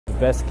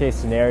Best case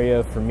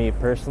scenario for me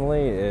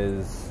personally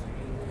is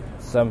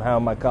somehow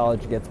my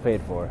college gets paid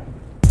for.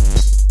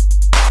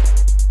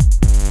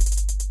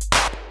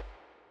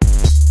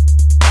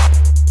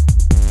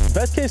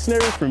 Best case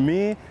scenario for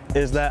me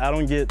is that I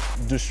don't get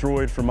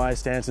destroyed for my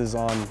stances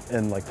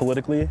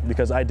politically,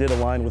 because I did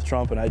align with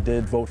Trump and I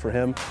did vote for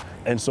him.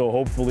 And so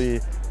hopefully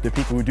the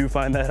people who do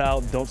find that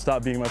out don't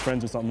stop being my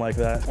friends or something like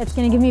that. It's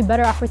going to give me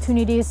better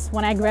opportunities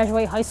when I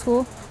graduate high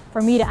school.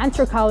 For me to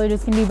enter college,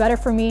 it's going to be better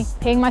for me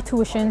paying my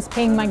tuitions,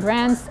 paying my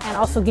grants, and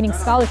also getting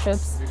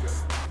scholarships.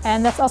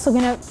 And that's also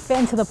going to fit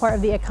into the part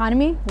of the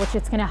economy, which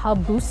it's going to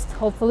help boost,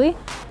 hopefully.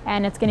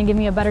 And it's going to give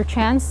me a better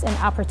chance and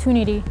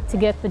opportunity to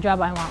get the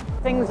job I want.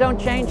 Things don't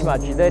change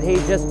much, that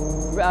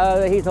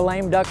he's a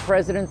lame duck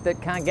president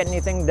that can't get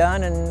anything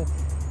done, and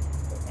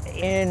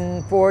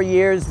in 4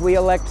 years we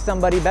elect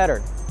somebody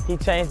better. He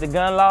changed the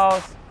gun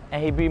laws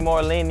and he'd be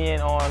more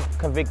lenient on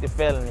convicted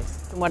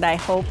felonies. What I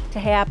hope to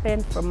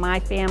happen for my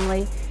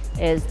family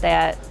is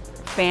that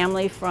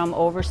family from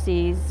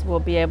overseas will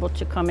be able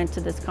to come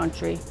into this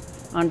country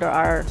under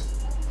our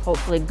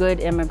hopefully good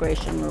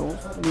immigration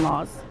rules and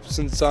laws.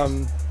 Since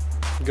I'm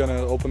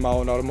gonna open my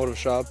own automotive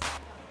shop,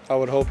 I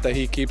would hope that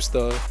he keeps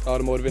the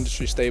automotive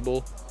industry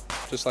stable,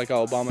 just like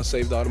how Obama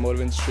saved the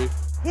automotive industry.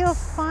 He'll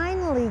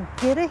finally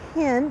get a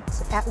hint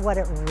at what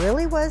it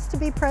really was to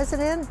be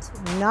president.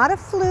 Not a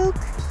fluke,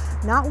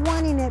 not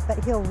wanting it,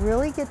 but he'll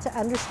really get to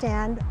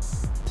understand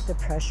the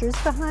pressures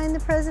behind the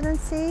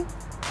presidency,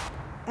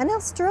 and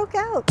he'll stroke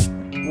out.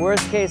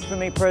 Worst case for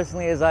me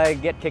personally is I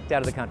get kicked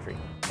out of the country.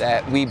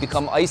 That we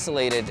become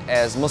isolated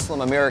as Muslim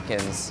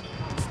Americans.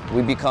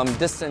 We become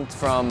distant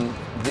from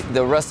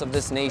the rest of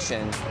this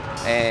nation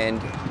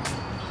and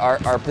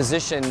are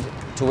positioned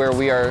to where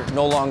we are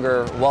no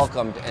longer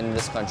welcomed in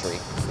this country.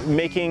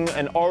 Making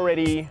an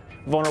already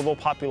vulnerable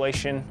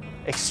population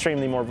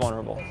extremely more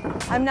vulnerable.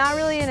 I'm not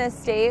really in a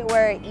state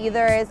where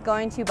either is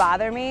going to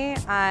bother me.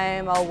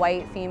 I'm a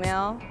white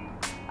female.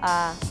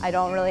 I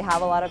don't really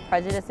have a lot of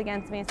prejudice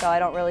against me, so I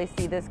don't really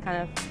see this kind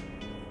of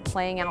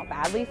playing out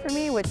badly for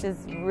me, which is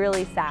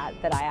really sad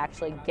that I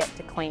actually get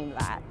to claim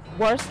that.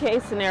 Worst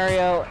case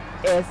scenario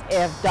is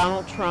if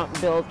Donald Trump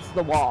builds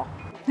the wall.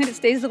 And it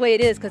stays the way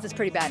it is because it's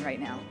pretty bad right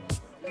now.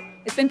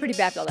 It's been pretty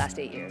bad for the last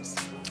 8 years.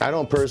 I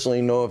don't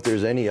personally know if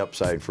there's any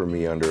upside for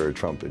me under a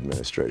Trump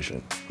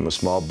administration. I'm a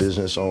small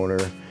business owner,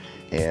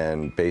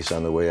 and based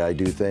on the way I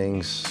do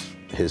things,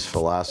 his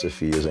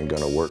philosophy isn't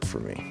going to work for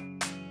me.